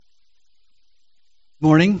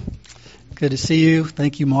Morning. Good to see you.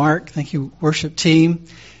 Thank you, Mark. Thank you, worship team.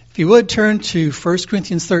 If you would turn to 1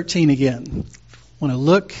 Corinthians 13 again. I want to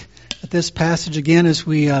look at this passage again as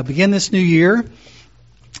we begin this new year.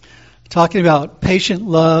 Talking about patient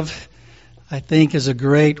love, I think, is a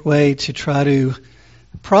great way to try to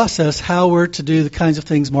process how we're to do the kinds of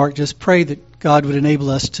things Mark just prayed that God would enable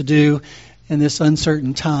us to do in this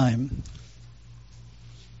uncertain time.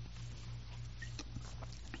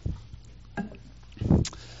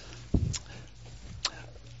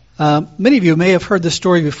 Many of you may have heard this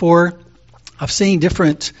story before. I've seen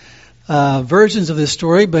different versions of this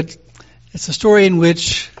story, but it's a story in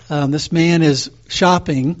which this man is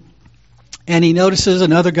shopping, and he notices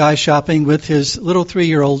another guy shopping with his little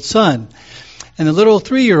 3-year-old son. And the little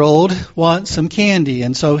 3-year-old wants some candy,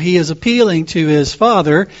 and so he is appealing to his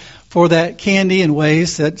father for that candy in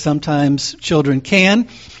ways that sometimes children can,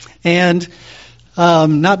 and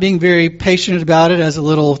not being very patient about it as a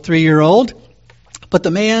little 3-year-old. But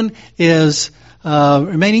the man is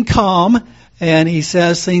remaining calm, and he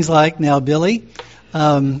says things like, "Now, Billy,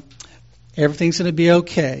 everything's going to be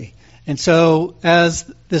okay." And so as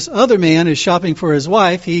this other man is shopping for his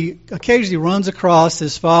wife, he occasionally runs across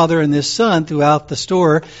this father and this son throughout the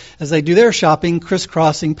store as they do their shopping,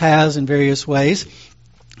 crisscrossing paths in various ways.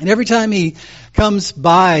 And every time he comes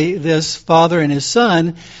by this father and his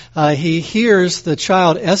son, he hears the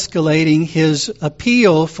child escalating his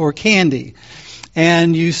appeal for candy.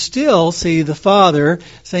 And you still see the father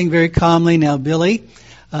saying very calmly, "Now, Billy,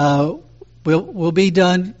 we'll be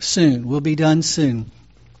done soon. We'll be done soon."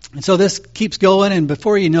 And so this keeps going, and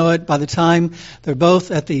before you know it, by the time they're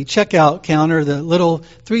both at the checkout counter, the little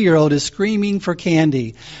 3-year-old is screaming for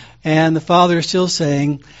candy. And the father is still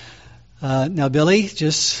saying, "Now, Billy,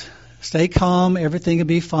 just stay calm. Everything will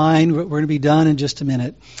be fine. We're going to be done in just a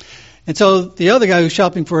minute." And so the other guy who's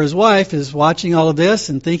shopping for his wife is watching all of this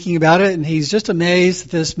and thinking about it, and he's just amazed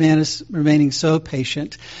that this man is remaining so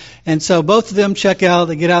patient. And so both of them check out,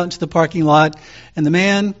 they get out into the parking lot, and the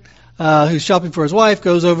man who's shopping for his wife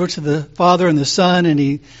goes over to the father and the son, and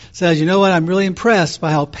he says, "You know what, I'm really impressed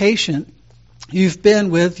by how patient you've been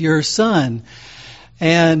with your son."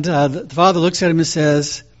 And the father looks at him and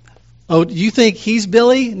says, "Oh, do you think he's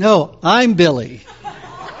Billy? No, I'm Billy."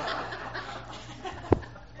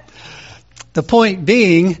 The point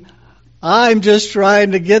being, I'm just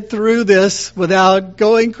trying to get through this without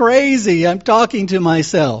going crazy. I'm talking to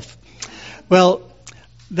myself. Well,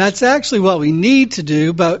 that's actually what we need to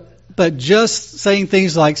do, but just saying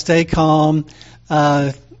things like stay calm,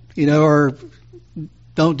 or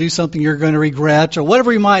don't do something you're going to regret, or whatever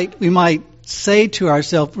we might say to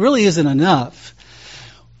ourselves really isn't enough.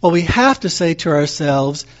 What we have to say to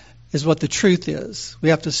ourselves is what the truth is. We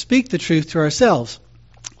have to speak the truth to ourselves.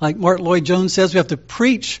 Like Martin Lloyd-Jones says, we have to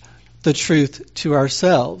preach the truth to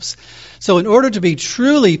ourselves. So in order to be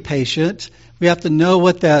truly patient, we have to know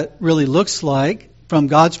what that really looks like from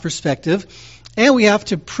God's perspective. And we have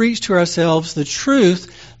to preach to ourselves the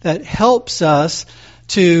truth that helps us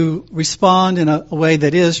to respond in a way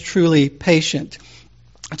that is truly patient.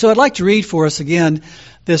 So I'd like to read for us again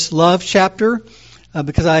this love chapter.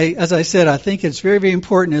 Because as I said, I think it's very, very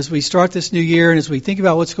important as we start this new year and as we think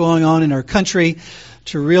about what's going on in our country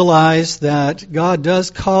to realize that God does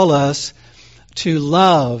call us to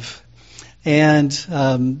love and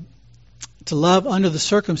to love under the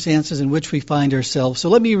circumstances in which we find ourselves. So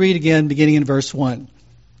let me read again, beginning in verse 1.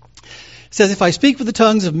 It says, "If I speak with the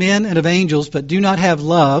tongues of men and of angels, but do not have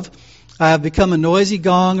love, I have become a noisy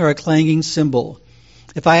gong or a clanging cymbal.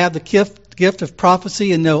 If I have the gift of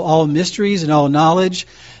prophecy and know all mysteries and all knowledge,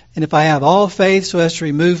 and if I have all faith so as to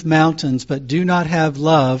remove mountains, but do not have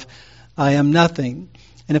love, I am nothing.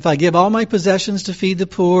 And if I give all my possessions to feed the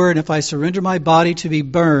poor, and if I surrender my body to be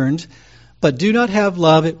burned, but do not have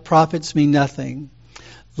love, it profits me nothing.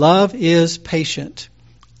 Love is patient.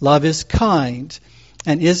 Love is kind,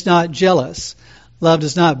 and is not jealous. Love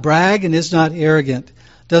does not brag and is not arrogant,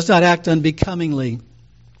 does not act unbecomingly.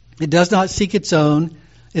 It does not seek its own,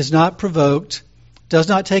 is not provoked, does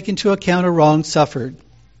not take into account a wrong suffered,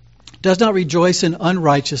 does not rejoice in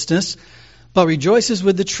unrighteousness, but rejoices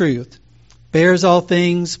with the truth, bears all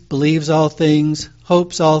things, believes all things,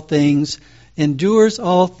 hopes all things, endures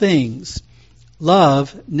all things.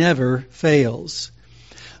 Love never fails.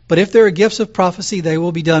 But if there are gifts of prophecy, they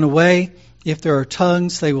will be done away. If there are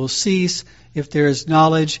tongues, they will cease. If there is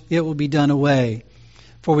knowledge, it will be done away.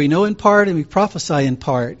 For we know in part and we prophesy in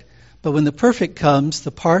part. But when the perfect comes,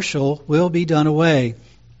 the partial will be done away.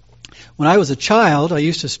 When I was a child, I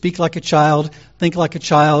used to speak like a child, think like a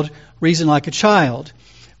child, reason like a child.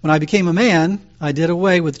 When I became a man, I did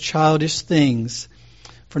away with childish things.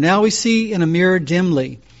 For now we see in a mirror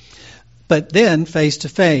dimly, but then face to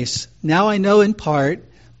face. Now I know in part,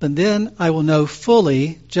 but then I will know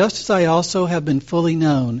fully, just as I also have been fully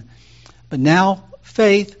known. But now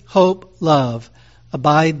faith, hope, love,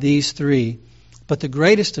 abide these three. But the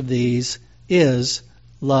greatest of these is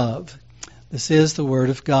love. This is the Word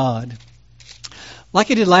of God. Like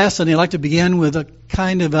I did last Sunday, I'd like to begin with a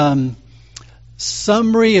kind of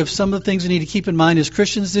summary of some of the things we need to keep in mind as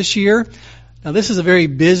Christians this year. Now, this is a very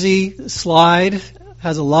busy slide,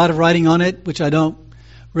 has a lot of writing on it, which I don't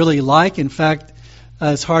really like. In fact,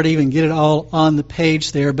 it's hard to even get it all on the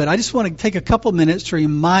page there. But I just want to take a couple minutes to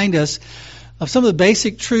remind us of some of the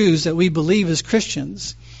basic truths that we believe as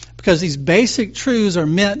Christians, because these basic truths are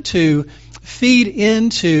meant to feed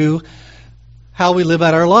into how we live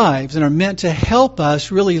out our lives and are meant to help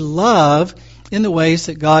us really love in the ways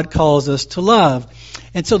that God calls us to love.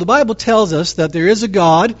 And so the Bible tells us that there is a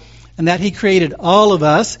God and that He created all of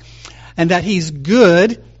us and that He's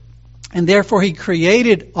good, and therefore He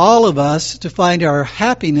created all of us to find our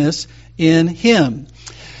happiness in Him.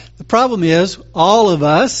 The problem is all of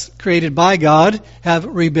us, created by God, have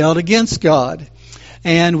rebelled against God.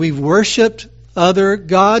 And we've worshipped other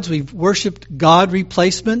gods. We've worshipped God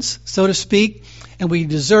replacements, so to speak, and we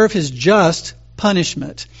deserve His just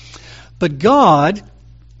punishment. But God,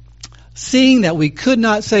 seeing that we could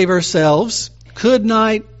not save ourselves, could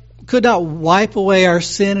not wipe away our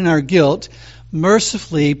sin and our guilt,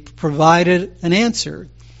 mercifully provided an answer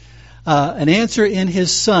in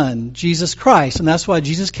His Son, Jesus Christ. And that's why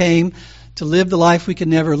Jesus came to live the life we could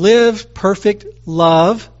never live, perfect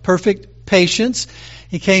love, perfect patience.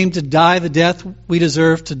 He came to die the death we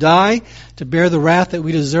deserve to die, to bear the wrath that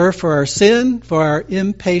we deserve for our sin, for our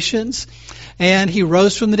impatience. And He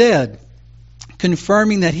rose from the dead,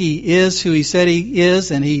 confirming that He is who He said He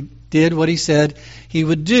is, and He did what He said He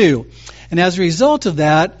would do. And as a result of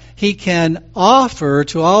that, He can offer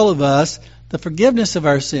to all of us the forgiveness of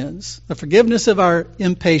our sins, the forgiveness of our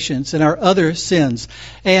impatience and our other sins,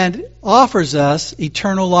 and offers us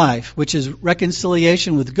eternal life, which is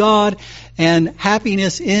reconciliation with God and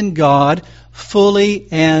happiness in God fully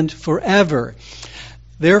and forever.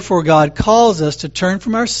 Therefore, God calls us to turn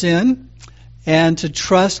from our sin and to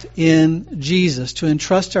trust in Jesus, to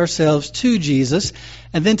entrust ourselves to Jesus,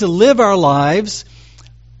 and then to live our lives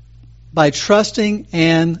by trusting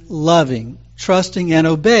and loving, trusting and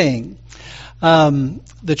obeying.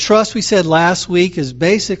 The trust, we said last week, is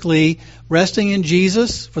basically resting in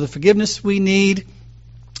Jesus for the forgiveness we need,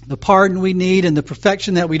 the pardon we need, and the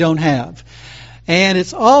perfection that we don't have. And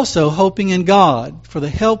it's also hoping in God for the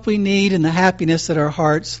help we need and the happiness that our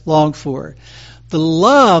hearts long for. The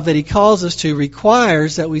love that He calls us to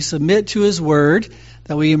requires that we submit to His Word,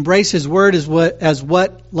 that we embrace His Word as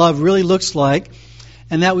what love really looks like,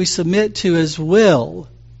 and that we submit to His will.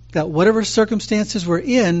 That whatever circumstances we're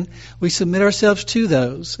in, we submit ourselves to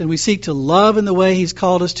those, and we seek to love in the way He's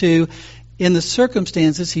called us to in the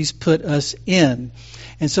circumstances He's put us in.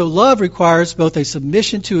 And so love requires both a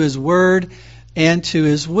submission to His Word and to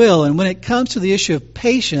His will. And when it comes to the issue of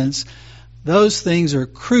patience, those things are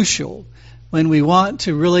crucial when we want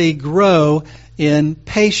to really grow in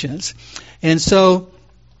patience. And so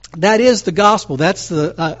that is the gospel. That's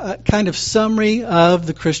the kind of summary of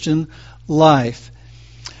the Christian life.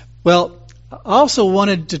 Well, I also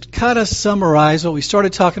wanted to kind of summarize what we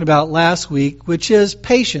started talking about last week, which is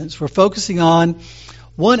patience. We're focusing on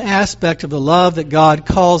one aspect of the love that God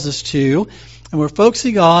calls us to, and we're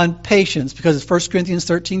focusing on patience because 1 Corinthians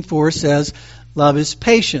 13:4 says, love is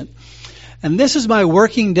patient. And this is my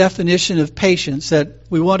working definition of patience that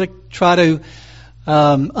we want to try to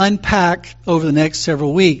unpack over the next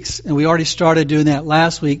several weeks. And we already started doing that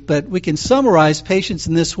last week, but we can summarize patience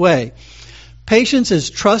in this way. Patience is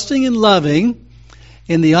trusting and loving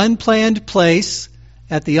in the unplanned place,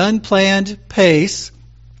 at the unplanned pace,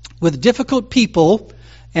 with difficult people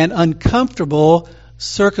and uncomfortable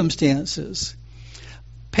circumstances.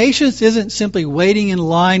 Patience isn't simply waiting in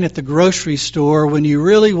line at the grocery store when you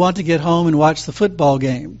really want to get home and watch the football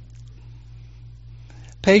game.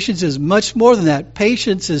 Patience is much more than that.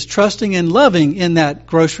 Patience is trusting and loving in that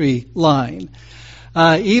grocery line,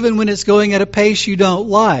 even when it's going at a pace you don't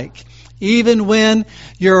like. Even when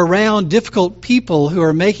you're around difficult people who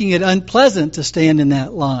are making it unpleasant to stand in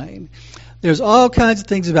that line. There's all kinds of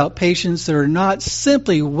things about patience that are not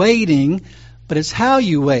simply waiting, but it's how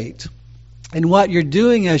you wait and what you're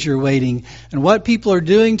doing as you're waiting and what people are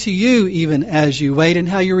doing to you even as you wait and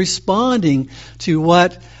how you're responding to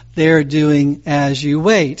what they're doing as you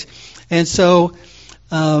wait. And so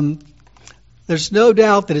there's no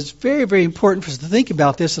doubt that it's very, very important for us to think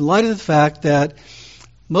about this in light of the fact that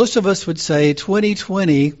most of us would say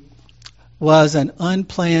 2020 was an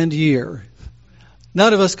unplanned year.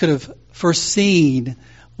 None of us could have foreseen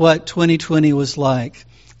what 2020 was like.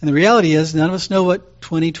 And the reality is, none of us know what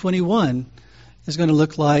 2021 is going to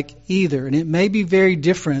look like either. And it may be very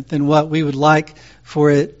different than what we would like for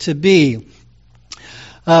it to be.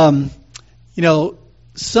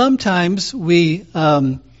 Sometimes we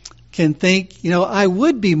can think, I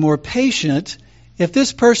would be more patient if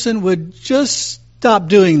this person would just stop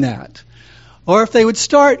doing that. Or if they would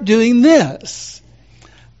start doing this.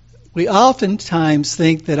 We oftentimes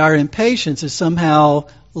think that our impatience is somehow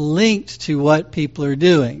linked to what people are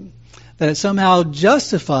doing. That it's somehow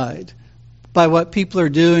justified by what people are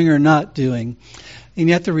doing or not doing. And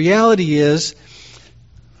yet the reality is,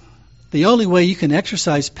 the only way you can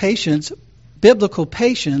exercise patience, biblical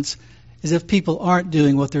patience, is if people aren't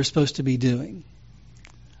doing what they're supposed to be doing.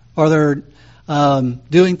 Or they're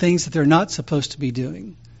doing things that they're not supposed to be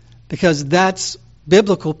doing. Because that's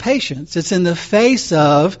biblical patience. It's in the face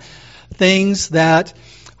of things that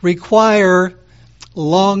require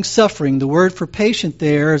long suffering. The word for patient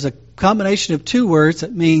there is a combination of two words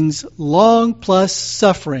that means long plus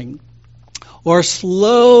suffering. Or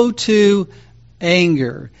slow to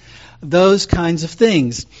anger. Those kinds of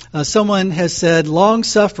things. Someone has said long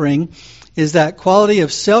suffering is that quality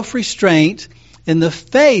of self-restraint in the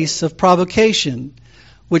face of provocation,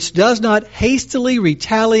 which does not hastily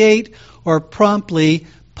retaliate or promptly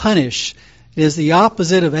punish. It is the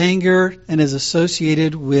opposite of anger and is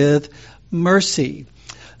associated with mercy.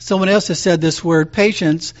 Someone else has said this word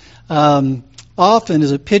patience often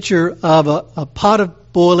is a picture of a pot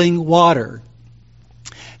of boiling water.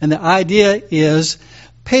 And the idea is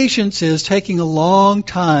patience is taking a long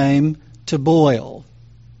time to boil.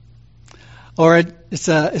 Or it's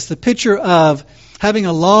the picture of having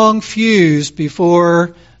a long fuse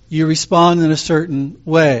before you respond in a certain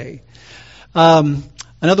way.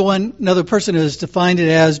 Another person has defined it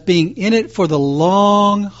as being in it for the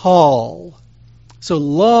long haul. So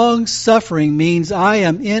long suffering means I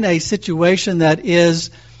am in a situation that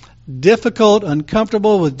is difficult,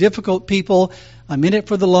 uncomfortable, with difficult people. I'm in it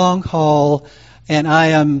for the long haul, and I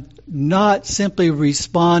am not simply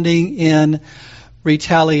responding in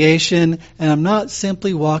retaliation, and I'm not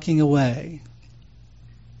simply walking away.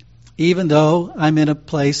 Even though I'm in a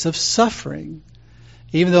place of suffering.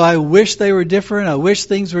 Even though I wish they were different, I wish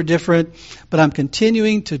things were different, but I'm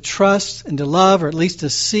continuing to trust and to love, or at least to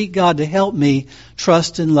seek God to help me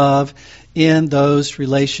trust and love in those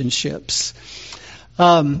relationships.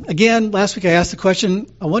 Again, last week I asked the question,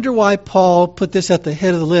 I wonder why Paul put this at the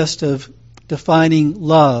head of the list of defining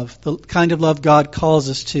love, the kind of love God calls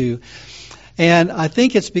us to. And I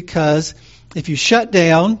think it's because if you shut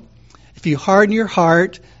down, if you harden your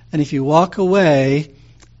heart, and if you walk away,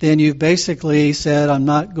 then you've basically said, I'm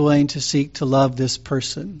not going to seek to love this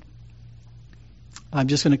person. I'm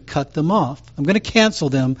just going to cut them off. I'm going to cancel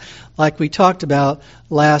them like we talked about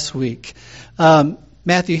last week.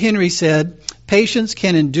 Matthew Henry said, patience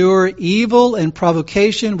can endure evil and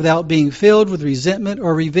provocation without being filled with resentment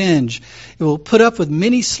or revenge. It will put up with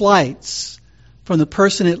many slights from the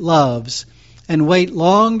person it loves and wait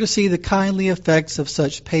long to see the kindly effects of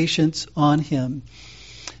such patience on him.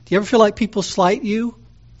 Do you ever feel like people slight you,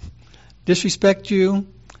 disrespect you,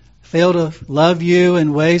 fail to love you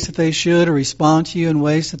in ways that they should, or respond to you in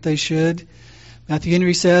ways that they should? Matthew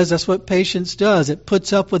Henry says that's what patience does. It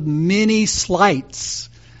puts up with many slights.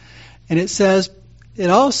 And it says it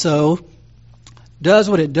also does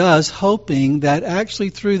what it does, hoping that actually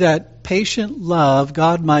through that patient love,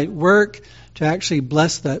 God might work to actually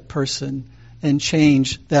bless that person and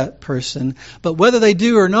change that person. But whether they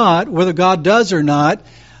do or not, whether God does or not,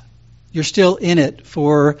 you're still in it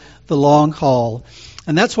for the long haul.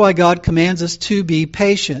 And that's why God commands us to be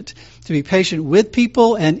patient with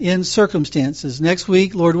people and in circumstances. Next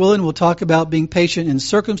week, Lord willing, we'll talk about being patient in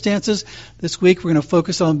circumstances. This week, we're going to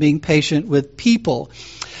focus on being patient with people.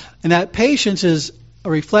 And that patience is a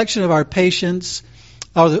reflection of our patience,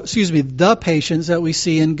 the patience that we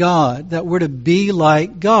see in God, that we're to be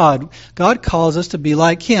like God. God calls us to be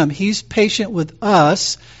like Him. He's patient with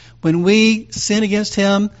us when we sin against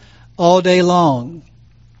Him all day long.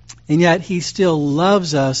 And yet He still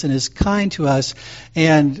loves us and is kind to us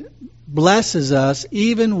and blesses us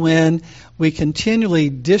even when we continually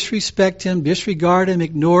disrespect Him, disregard Him,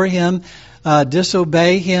 ignore Him,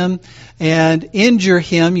 disobey Him, and injure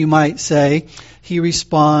Him, you might say. He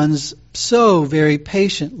responds so very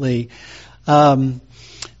patiently. And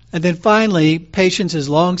then finally, patience is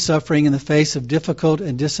long-suffering in the face of difficult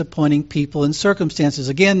and disappointing people and circumstances.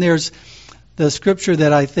 Again, there's the scripture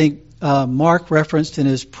that I think Mark referenced in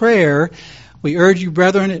his prayer, We urge you,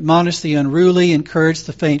 brethren, admonish the unruly, encourage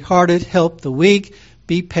the faint-hearted, help the weak,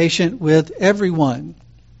 be patient with everyone.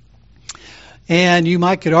 And you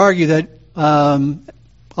could argue that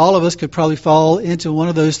all of us could probably fall into one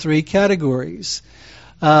of those three categories.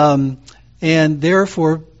 And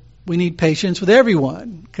therefore, we need patience with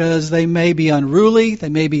everyone because they may be unruly, they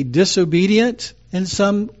may be disobedient in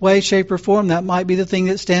some way, shape, or form. That might be the thing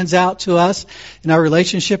that stands out to us in our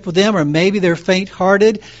relationship with them. Or maybe they're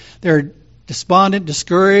faint-hearted, they're despondent,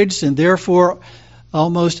 discouraged, and therefore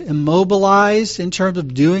almost immobilized in terms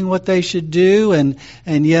of doing what they should do. And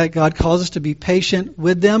yet God calls us to be patient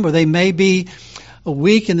with them. Or they may be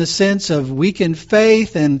weak in the sense of weak in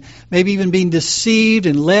faith and maybe even being deceived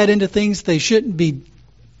and led into things they shouldn't be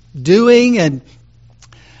doing.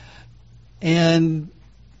 And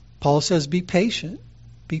Paul says, be patient.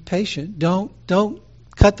 Be patient. Don't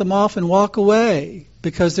cut them off and walk away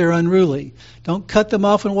because they're unruly. Don't cut them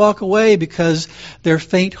off and walk away because they're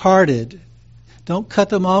faint-hearted. Don't cut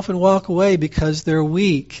them off and walk away because they're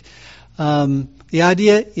weak. The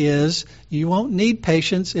idea is you won't need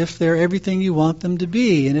patience if they're everything you want them to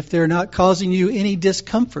be, and if they're not causing you any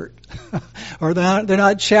discomfort, or they're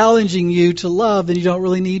not challenging you to love, then you don't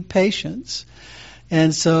really need patience.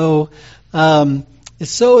 And so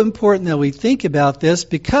it's so important that we think about this,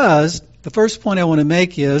 because the first point I want to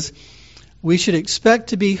make is we should expect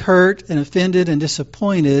to be hurt and offended and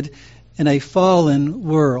disappointed in a fallen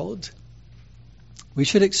world. We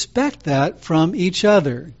should expect that from each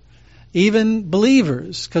other. Even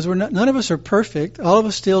believers, because none of us are perfect. All of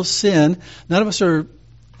us still sin. None of us are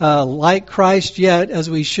like Christ yet as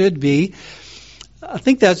we should be. I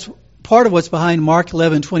think that's part of what's behind Mark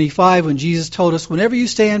 11:25 when Jesus told us, whenever you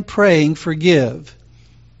stand praying, forgive.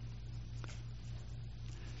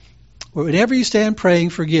 Or whenever you stand praying,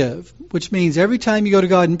 forgive. Which means every time you go to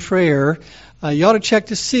God in prayer, you ought to check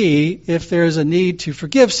to see if there's a need to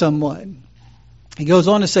forgive someone. He goes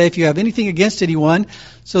on to say, if you have anything against anyone,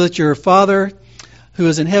 so that your Father who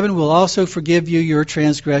is in heaven will also forgive you your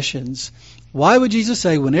transgressions. Why would Jesus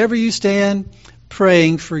say, whenever you stand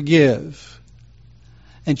praying, forgive?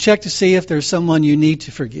 And check to see if there's someone you need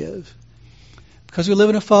to forgive. Because we live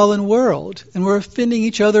in a fallen world, and we're offending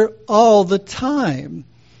each other all the time.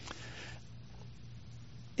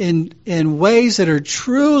 In ways that are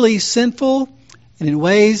truly sinful, and in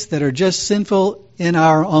ways that are just sinful in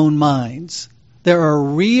our own minds. There are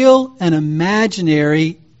real and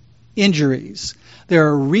imaginary injuries. There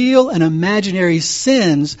are real and imaginary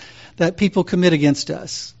sins that people commit against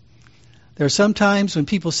us. There are some times when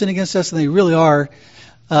people sin against us and they really are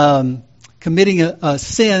committing a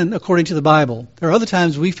sin according to the Bible. There are other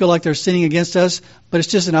times we feel like they're sinning against us, but it's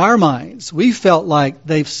just in our minds. We felt like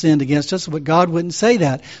they've sinned against us, but God wouldn't say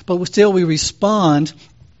that. But still we respond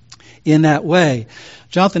in that way.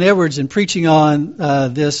 Jonathan Edwards, in preaching on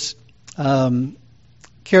this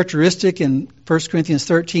characteristic in 1 Corinthians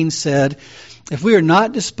 13, said, if we are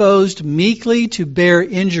not disposed meekly to bear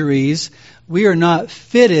injuries, we are not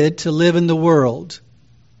fitted to live in the world.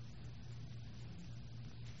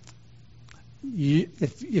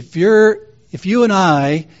 If you and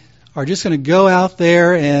I are just going to go out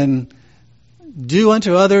there and do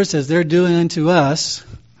unto others as they're doing unto us,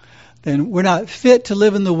 then we're not fit to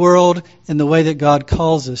live in the world in the way that God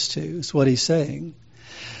calls us to, is what he's saying.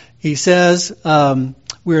 He says,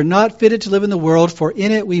 we are not fitted to live in the world, for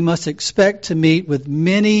in it we must expect to meet with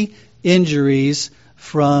many injuries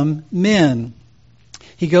from men.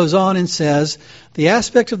 He goes on and says, the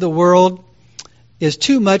aspect of the world is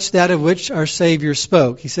too much that of which our Savior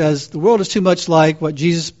spoke. He says, the world is too much like what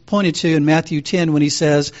Jesus pointed to in Matthew 10 when he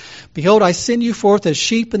says, behold, I send you forth as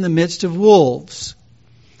sheep in the midst of wolves.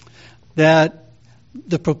 That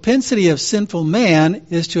the propensity of sinful man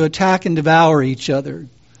is to attack and devour each other,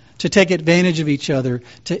 to take advantage of each other,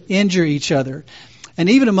 to injure each other.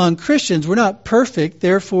 And even among Christians, we're not perfect,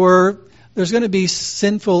 therefore there's going to be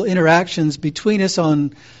sinful interactions between us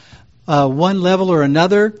on one level or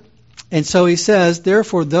another. And so he says,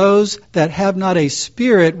 therefore those that have not a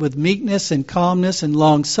spirit with meekness and calmness and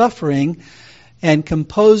long-suffering and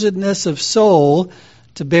composedness of soul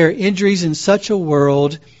to bear injuries in such a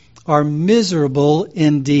world are miserable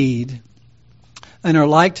indeed, and are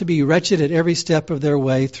like to be wretched at every step of their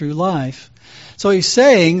way through life. So he's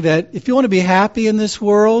saying that if you want to be happy in this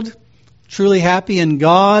world, truly happy in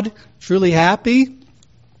God, truly happy,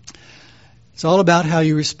 it's all about how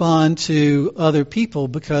you respond to other people,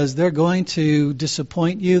 because they're going to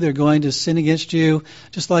disappoint you, they're going to sin against you,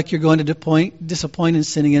 just like you're going to disappoint and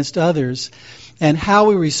sin against others. And how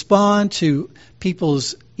we respond to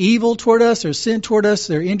people's evil toward us, their sin toward us,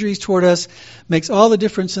 their injuries toward us, makes all the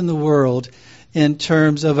difference in the world in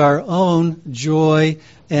terms of our own joy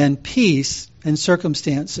and peace and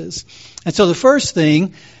circumstances. And so the first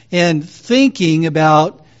thing in thinking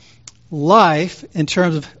about life in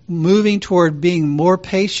terms of moving toward being more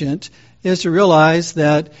patient is to realize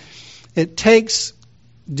that it takes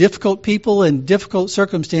difficult people and difficult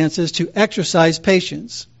circumstances to exercise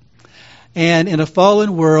patience. And in a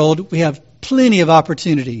fallen world, we have plenty of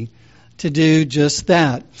opportunity to do just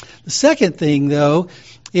that. The second thing, though,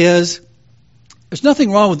 is there's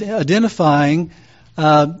nothing wrong with identifying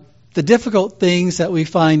the difficult things that we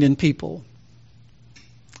find in people.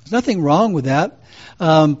 There's nothing wrong with that.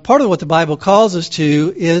 Part of what the Bible calls us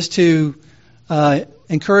to is to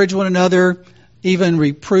encourage one another, even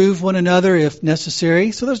reprove one another if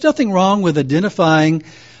necessary. So there's nothing wrong with identifying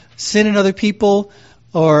sin in other people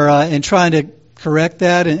or and trying to correct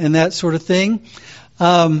that and that sort of thing.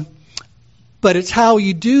 But it's how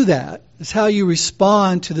you do that. It's how you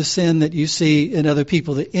respond to the sin that you see in other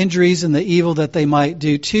people, the injuries and the evil that they might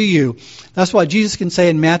do to you. That's why Jesus can say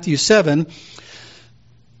in Matthew 7,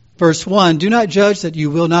 verse 1, "Do not judge that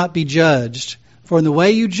you will not be judged. For in the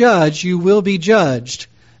way you judge, you will be judged.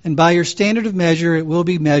 And by your standard of measure, it will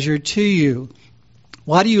be measured to you.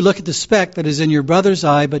 Why do you look at the speck that is in your brother's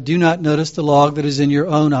eye, but do not notice the log that is in your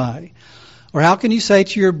own eye? Or how can you say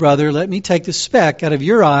to your brother, let me take the speck out of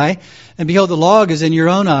your eye, and behold, the log is in your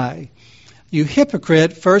own eye? You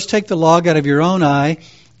hypocrite, first take the log out of your own eye,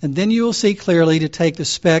 and then you will see clearly to take the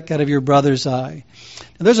speck out of your brother's eye."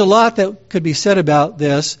 Now, there's a lot that could be said about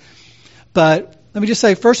this, but let me just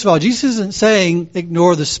say, first of all, Jesus isn't saying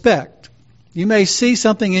ignore the speck. You may see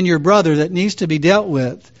something in your brother that needs to be dealt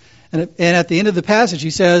with. And at the end of the passage, he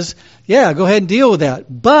says, yeah, go ahead and deal with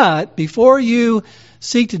that. But before you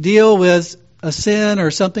seek to deal with a sin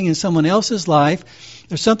or something in someone else's life,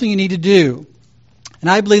 there's something you need to do. And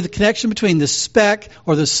I believe the connection between the speck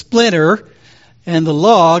or the splinter and the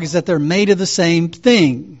log is that they're made of the same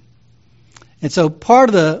thing. And so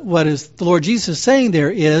part of what the Lord Jesus is saying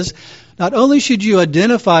there is, not only should you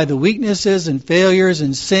identify the weaknesses and failures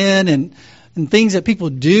and sin and things that people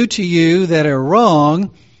do to you that are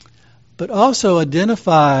wrong, but also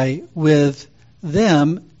identify with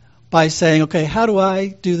them by saying, okay, how do I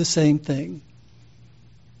do the same thing?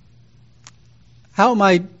 How am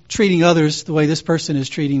I treating others the way this person is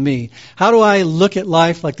treating me? How do I look at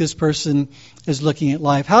life like this person is looking at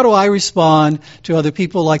life? How do I respond to other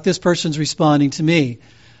people like this person's responding to me?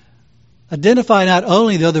 Identify not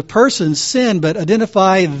only the other person's sin, but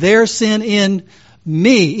identify their sin in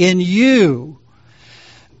me, in you.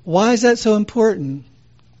 Why is that so important?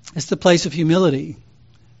 It's the place of humility.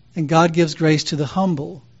 And God gives grace to the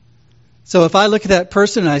humble. So if I look at that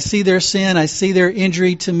person and I see their sin, I see their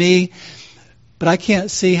injury to me, but I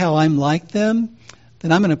can't see how I'm like them,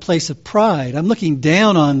 then I'm in a place of pride. I'm looking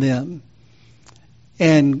down on them.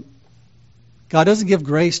 And God doesn't give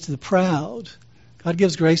grace to the proud. God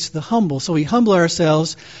gives grace to the humble. So we humble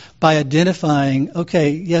ourselves by identifying,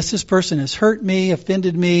 okay, yes, this person has hurt me,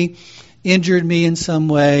 offended me, injured me in some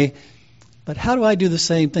way, but how do I do the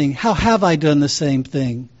same thing? How have I done the same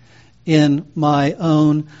thing in my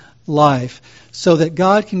own life? So that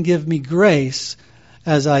God can give me grace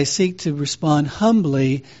as I seek to respond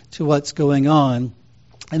humbly to what's going on.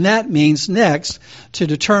 And that means next to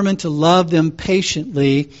determine to love them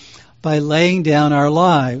patiently by laying down our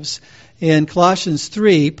lives. In Colossians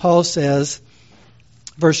 3, Paul says,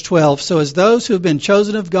 verse 12, "So as those who have been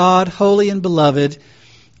chosen of God, holy and beloved,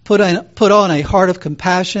 put on a heart of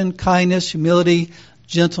compassion, kindness, humility,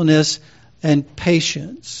 gentleness, and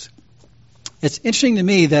patience." It's interesting to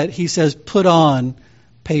me that he says, put on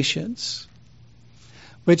patience,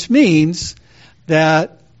 which means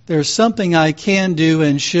that there's something I can do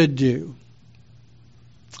and should do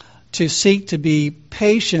to seek to be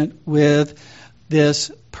patient with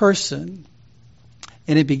this person.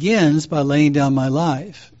 And it begins by laying down my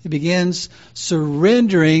life. It begins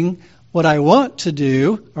surrendering what I want to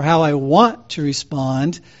do or how I want to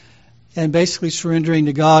respond, and basically surrendering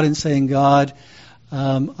to God and saying, God,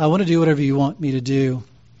 I want to do whatever you want me to do.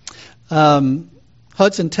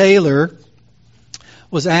 Hudson Taylor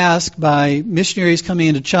was asked by missionaries coming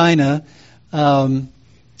into China,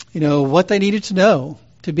 what they needed to know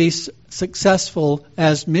to be successful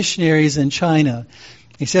as missionaries in China.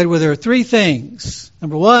 He said, well, there are three things.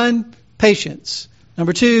 Number one, patience.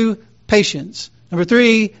 Number two, patience. Number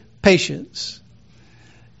three, patience.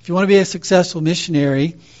 If you want to be a successful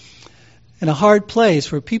missionary in a hard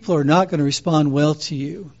place where people are not going to respond well to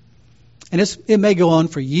you, And it may go on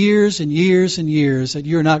for years and years and years that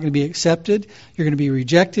you're not going to be accepted. You're going to be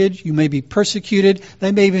rejected. You may be persecuted.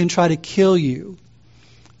 They may even try to kill you.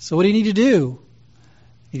 So what do you need to do?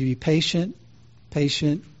 You need to be patient,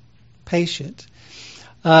 patient, patient.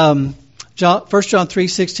 1 John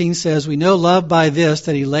 3:16 says, we know love by this,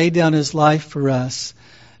 that he laid down his life for us,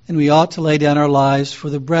 and we ought to lay down our lives for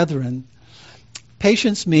the brethren.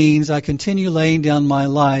 Patience means I continue laying down my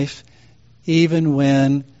life even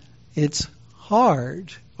when it's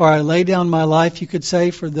hard. Or I lay down my life, you could say,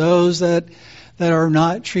 for those that are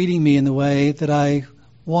not treating me in the way that I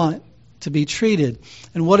want to be treated.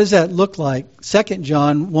 And what does that look like? 2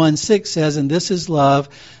 John 1:6 says, and this is love,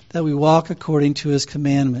 that we walk according to his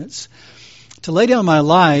commandments. To lay down my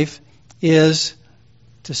life is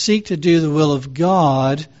to seek to do the will of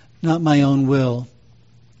God, not my own will.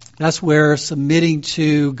 That's where submitting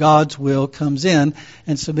to God's will comes in,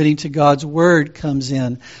 and submitting to God's word comes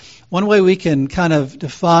in. One way we can kind of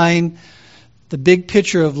define the big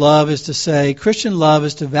picture of love is to say Christian love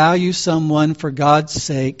is to value someone for God's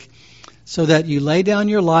sake so that you lay down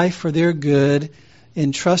your life for their good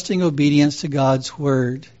in trusting obedience to God's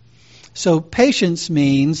word. So patience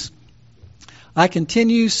means I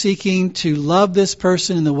continue seeking to love this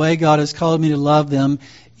person in the way God has called me to love them,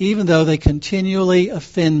 even though they continually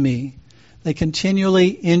offend me. They continually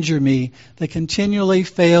injure me. They continually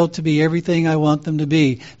fail to be everything I want them to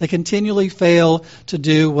be. They continually fail to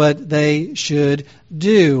do what they should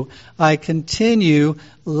do. I continue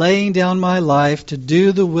laying down my life to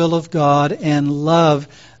do the will of God and love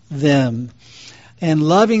them. And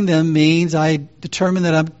loving them means I determine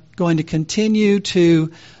that I'm going to continue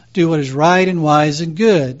to do what is right and wise and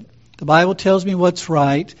good. The Bible tells me what's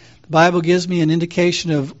right. The Bible gives me an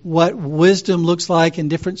indication of what wisdom looks like in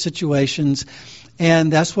different situations,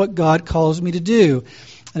 and that's what God calls me to do.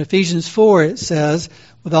 In Ephesians 4, it says,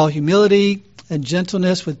 with all humility and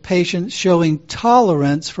gentleness, with patience, showing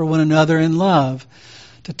tolerance for one another in love.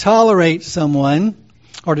 To tolerate someone,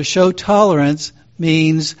 or to show tolerance,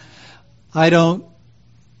 means I don't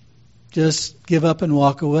just give up and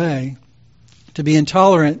walk away. To be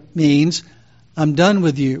intolerant means I'm done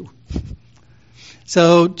with you.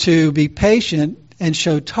 So to be patient and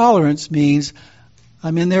show tolerance means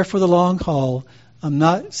I'm in there for the long haul. I'm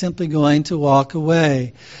not simply going to walk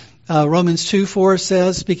away. Romans 2:4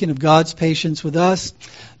 says, speaking of God's patience with us,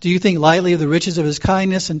 do you think lightly of the riches of his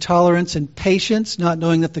kindness and tolerance and patience, not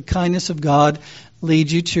knowing that the kindness of God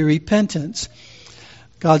leads you to repentance?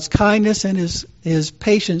 God's kindness and his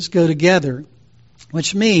patience go together,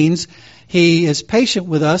 which means he is patient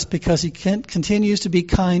with us because he continues to be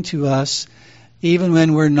kind to us even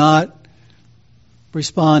when we're not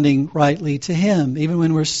responding rightly to him, even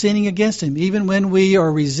when we're sinning against him, even when we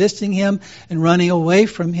are resisting him and running away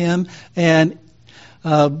from him and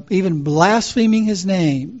even blaspheming his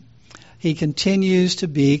name. He continues to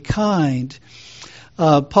be kind.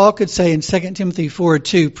 Paul could say in 2 Timothy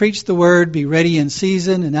 4:2, preach the word, be ready in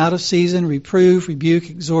season and out of season, reprove, rebuke,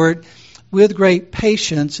 exhort, with great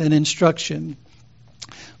patience and instruction.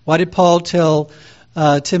 Why did Paul tell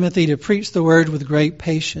Timothy to preach the word with great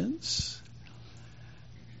patience?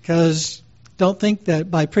 Because don't think that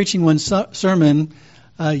by preaching one sermon,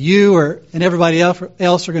 you and everybody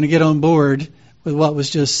else are going to get on board with what was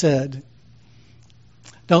just said.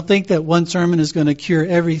 Don't think that one sermon is going to cure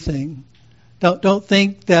everything. Don't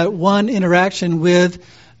think that one interaction with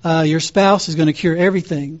your spouse is going to cure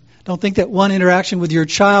everything. Don't think that one interaction with your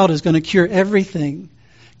child is going to cure everything.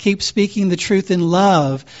 Keep speaking the truth in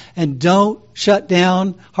love, and don't shut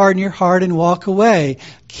down, harden your heart, and walk away.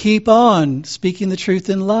 Keep on speaking the truth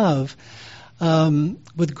in love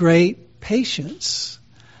with great patience,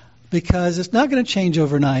 because it's not going to change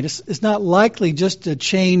overnight. It's not likely just to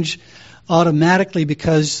change automatically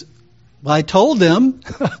because I told them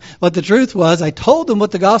what the truth was. I told them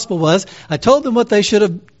what the gospel was. I told them what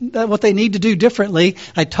they need to do differently.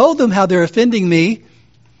 I told them how they're offending me.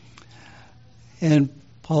 And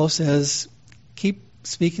Paul says, keep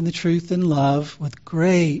speaking the truth in love with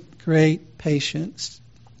great, great patience.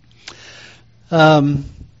 There's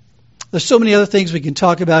so many other things we can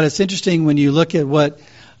talk about. It's interesting when you look at what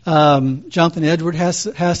Jonathan Edwards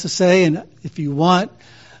has to say, and if you want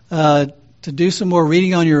to do some more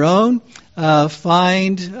reading on your own,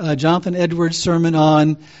 find Jonathan Edwards' sermon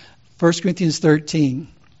on 1 Corinthians 13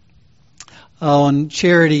 on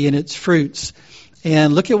charity and its fruits.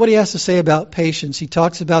 And look at what he has to say about patience. He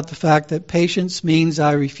talks about the fact that patience means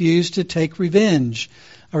I refuse to take revenge.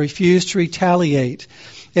 I refuse to retaliate.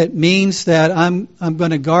 It means that I'm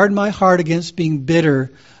going to guard my heart against being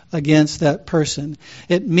bitter against that person.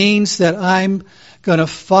 It means that I'm going to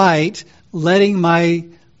fight letting my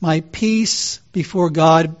my peace before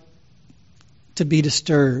God to be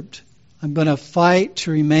disturbed. I'm going to fight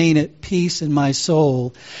to remain at peace in my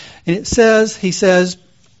soul. And he says,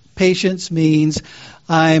 patience means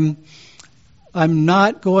I'm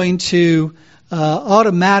not going to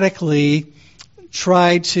automatically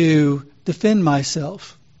try to defend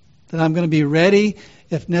myself. That I'm going to be ready,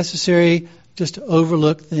 if necessary, just to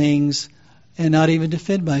overlook things and not even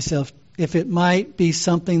defend myself if it might be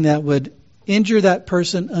something that would injure that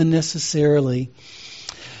person unnecessarily.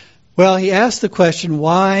 Well, he asked the question,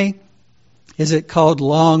 why is it called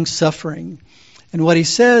long suffering? And what he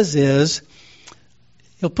says is,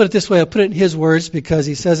 he'll put it this way, I'll put it in his words because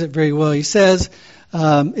he says it very well. He says,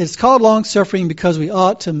 it's called long suffering because we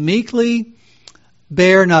ought to meekly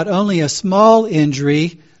bear not only a small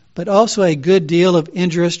injury, but also a good deal of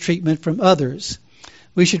injurious treatment from others.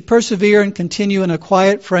 We should persevere and continue in a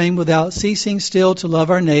quiet frame without ceasing still to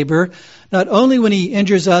love our neighbor, not only when he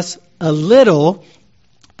injures us a little,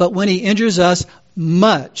 but when he injures us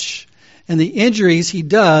much. And the injuries he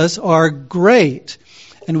does are great.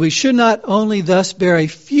 And we should not only thus bear a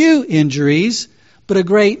few injuries, but a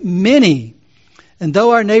great many. And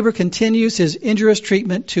though our neighbor continues his injurious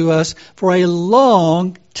treatment to us for a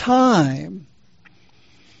long time.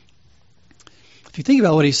 If you think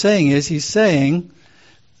about what he's saying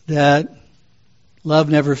that love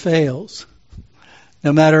never fails.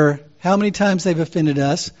 No matter how many times they've offended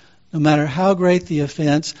us, no matter how great the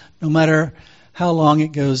offense, no matter how long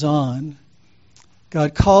it goes on,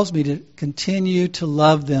 God calls me to continue to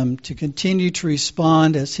love them, to continue to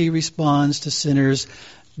respond as he responds to sinners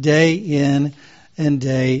day in and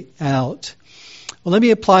day out. Well, let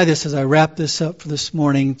me apply this as I wrap this up for this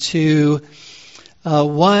morning to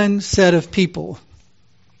one set of people.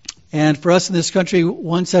 And for us in this country,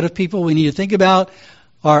 one set of people we need to think about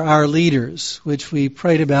are our leaders, which we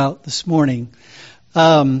prayed about this morning.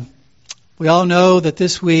 We all know that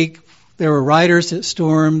this week there were rioters that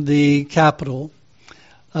stormed the Capitol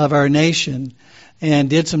of our nation and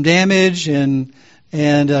did some damage and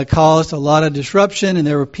caused a lot of disruption, and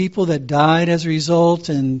there were people that died as a result,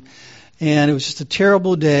 and it was just a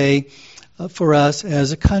terrible day for us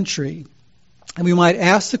as a country. And we might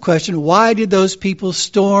ask the question, why did those people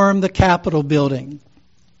storm the Capitol building?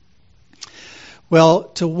 Well,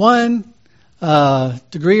 to one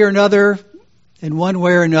degree or another, in one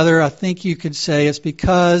way or another, I think you could say it's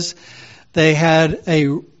because they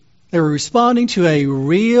were responding to a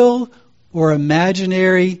real or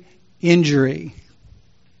imaginary injury.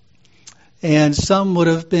 And some would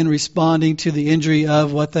have been responding to the injury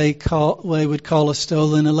of what they would call a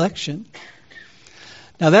stolen election.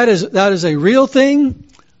 Now that is a real thing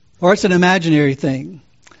or it's an imaginary thing.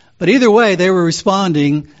 But either way, they were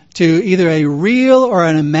responding to either a real or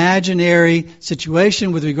an imaginary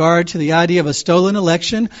situation with regard to the idea of a stolen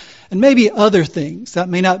election and maybe other things. That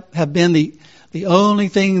may not have been the only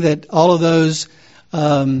thing that all of those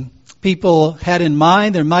people had in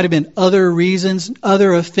mind. There might have been other reasons,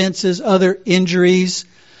 other offenses, other injuries,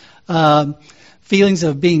 feelings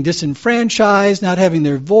of being disenfranchised, not having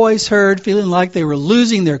their voice heard, feeling like they were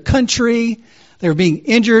losing their country. They were being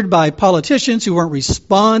injured by politicians who weren't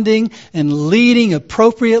responding and leading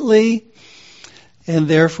appropriately, and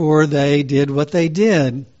therefore they did what they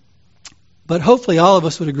did. But hopefully all of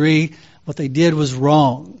us would agree what they did was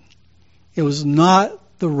wrong. It was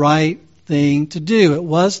not the right thing to do. It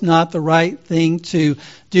was not the right thing to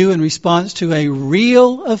do in response to a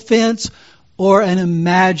real offense or an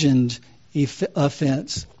imagined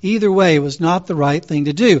offense. Either way, it was not the right thing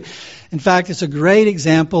to do. In fact, it's a great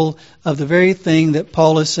example of the very thing that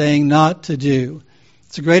Paul is saying not to do.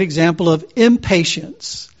 It's a great example of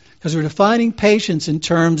impatience, because we're defining patience in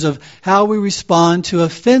terms of how we respond to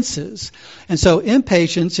offenses. And so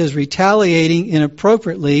impatience is retaliating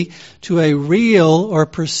inappropriately to a real or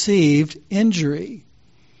perceived injury.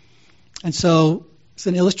 And so it's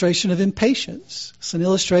an illustration of impatience. It's an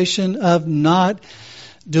illustration of not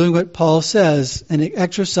doing what Paul says and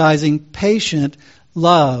exercising patient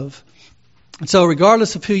love. And so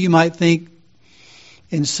regardless of who you might think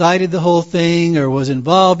incited the whole thing or was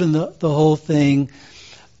involved in the whole thing,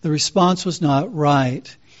 the response was not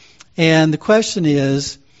right. And the question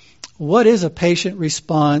is, what is a patient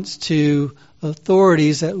response to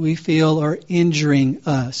authorities that we feel are injuring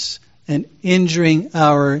us and injuring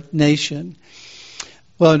our nation?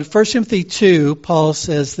 Well, in 1 Timothy 2, Paul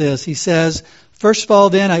says this. He says, "First of all,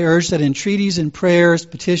 then, I urge that entreaties and prayers,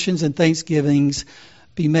 petitions and thanksgivings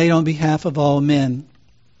be made on behalf of all men,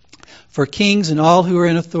 for kings and all who are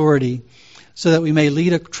in authority, so that we may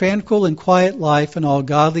lead a tranquil and quiet life in all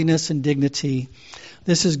godliness and dignity.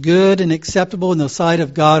 This is good and acceptable in the sight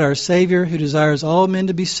of God our Savior, who desires all men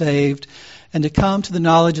to be saved and to come to the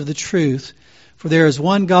knowledge of the truth. For there is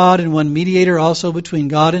one God and one mediator also between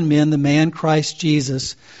God and men, the man Christ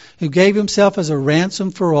Jesus, who gave himself as a ransom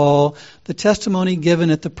for all, the testimony given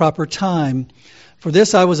at the proper time. For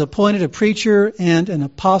this I was appointed a preacher and an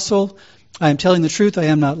apostle. I am telling the truth, I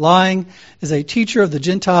am not lying, as a teacher of the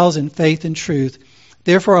Gentiles in faith and truth.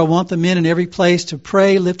 Therefore I want the men in every place to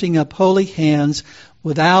pray, lifting up holy hands,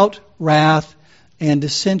 without wrath and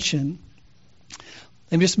dissension.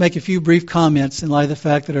 Let me just make a few brief comments in light of the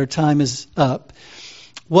fact that our time is up.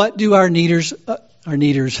 What do our leaders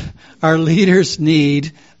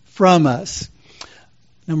need from us?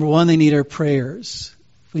 Number one, they need our prayers.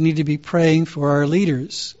 We need to be praying for our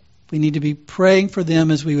leaders. We need to be praying for them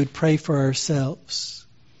as we would pray for ourselves.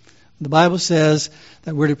 The Bible says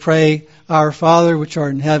that we're to pray, Our Father which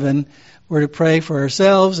art in heaven. We're to pray for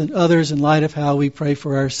ourselves and others in light of how we pray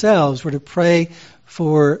for ourselves. We're to pray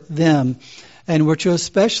for them. And we're to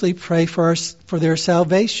especially pray for their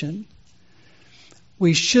salvation.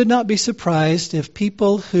 We should not be surprised if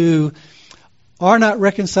people who are not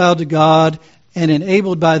reconciled to God and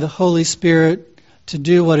enabled by the Holy Spirit to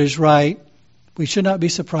do what is right, we should not be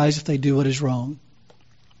surprised if they do what is wrong.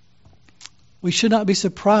 We should not be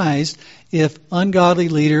surprised if ungodly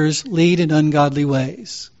leaders lead in ungodly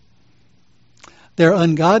ways. Their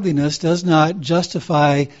ungodliness does not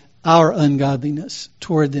justify our ungodliness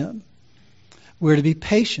toward them. We're to be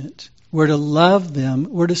patient. We're to love them.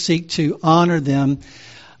 We're to seek to honor them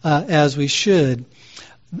as we should.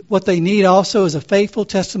 What they need also is a faithful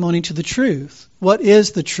testimony to the truth. What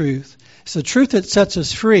is the truth? It's the truth that sets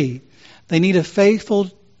us free. They need a faithful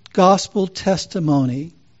gospel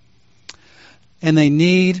testimony. And they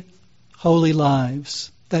need holy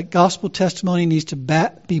lives. That gospel testimony needs to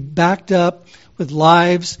be backed up with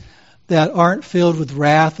lives that aren't filled with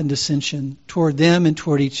wrath and dissension toward them and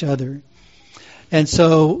toward each other. And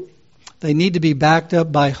so they need to be backed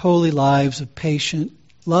up by holy lives of patient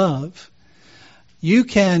love. You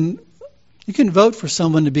can vote for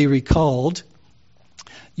someone to be recalled.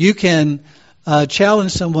 You can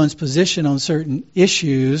challenge someone's position on certain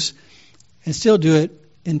issues and still do it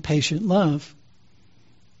in patient love.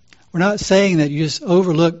 We're not saying that you just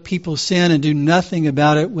overlook people's sin and do nothing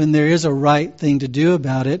about it when there is a right thing to do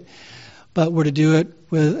about it, but we're to do it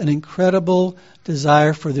with an incredible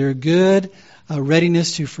desire for their good, a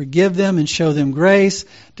readiness to forgive them and show them grace,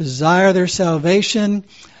 desire their salvation,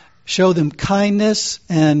 show them kindness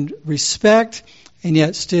and respect, and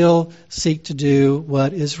yet still seek to do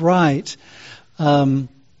what is right. There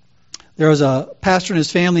was a pastor and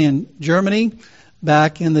his family in Germany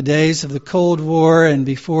back in the days of the Cold War and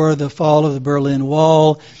before the fall of the Berlin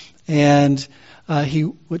Wall, and he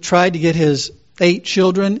tried to get his 8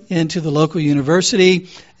 children into the local university,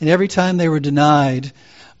 and every time they were denied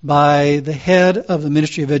by the head of the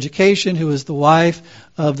Ministry of Education, who was the wife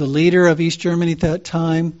of the leader of East Germany at that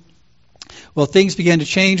time. Well, things began to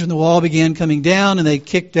change when the wall began coming down, and they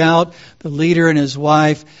kicked out the leader and his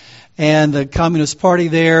wife, and the Communist Party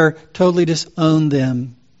there totally disowned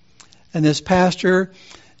them. And this pastor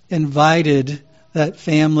invited that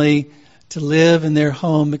family to live in their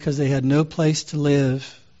home because they had no place to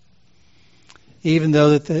live, even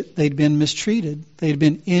though that they'd been mistreated. They'd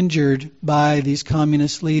been injured by these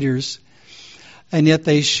communist leaders. And yet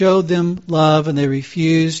they showed them love, and they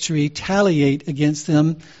refused to retaliate against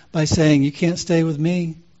them by saying, "You can't stay with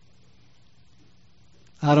me.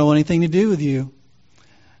 I don't want anything to do with you."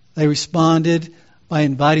 They responded by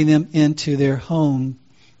inviting them into their home.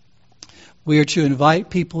 We are to invite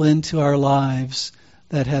people into our lives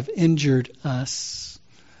that have injured us.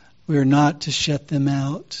 We are not to shut them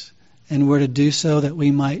out. And we're to do so that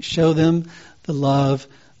we might show them the love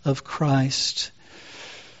of Christ.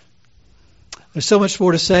 There's so much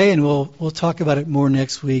more to say, and we'll talk about it more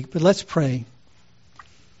next week. But let's pray.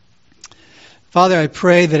 Father, I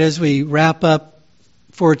pray that as we wrap up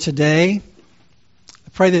for today, I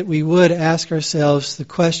pray that we would ask ourselves the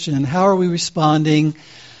question, how are we responding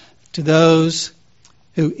to those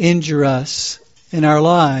who injure us in our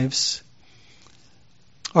lives?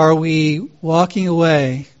 Are we walking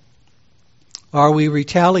away? Are we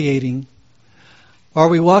retaliating? Are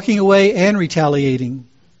we walking away and retaliating?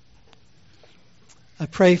 I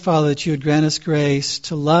pray, Father, that you would grant us grace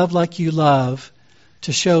to love like you love,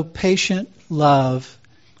 to show patient love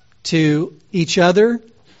to each other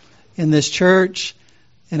in this church,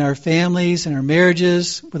 in our families, in our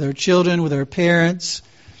marriages, with our children, with our parents,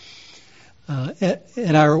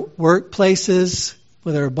 in our workplaces,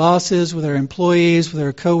 with our bosses, with our employees, with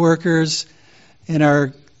our coworkers, in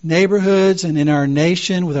our neighborhoods and in our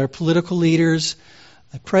nation, with our political leaders.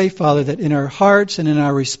 I pray, Father, that in our hearts and in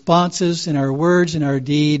our responses, in our words and our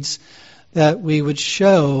deeds, that we would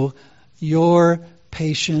show your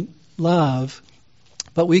patient love.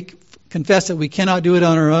 But we confess that we cannot do it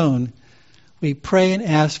on our own. We pray and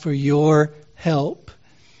ask for your help,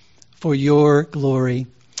 for your glory.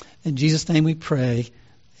 In Jesus' name we pray.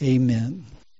 Amen.